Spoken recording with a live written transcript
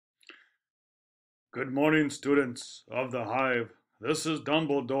Good morning, students of the Hive. This is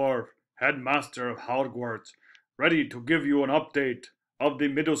Dumbledore, headmaster of Hogwarts, ready to give you an update of the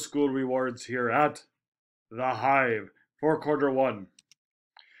middle school rewards here at the Hive for quarter 1.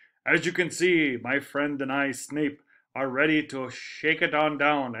 As you can see, my friend and I, Snape, are ready to shake it on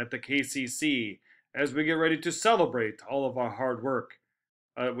down at the KCC as we get ready to celebrate all of our hard work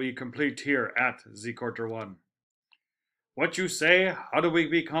we complete here at the quarter 1. What you say? How do we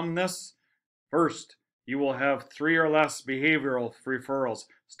become this? First, you will have 3 or less behavioral referrals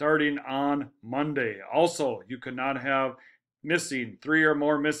starting on Monday. Also, you cannot have 3 or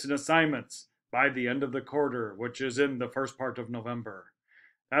more missing assignments by the end of the quarter, which is in the first part of November.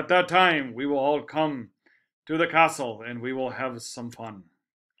 At that time, we will all come to the castle and we will have some fun.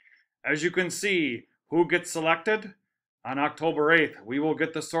 As you can see, who gets selected? On October 8th, we will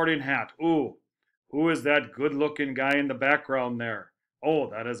get the sorting hat. Ooh, who is that good-looking guy in the background there? Oh,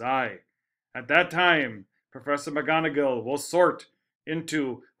 that is I. At that time, Professor McGonagall will sort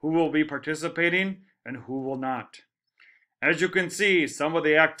into who will be participating and who will not. As you can see, some of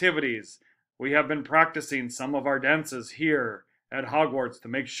the activities, we have been practicing some of our dances here at Hogwarts to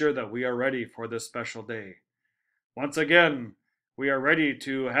make sure that we are ready for this special day. Once again, we are ready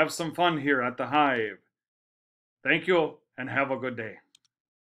to have some fun here at the Hive. Thank you and have a good day.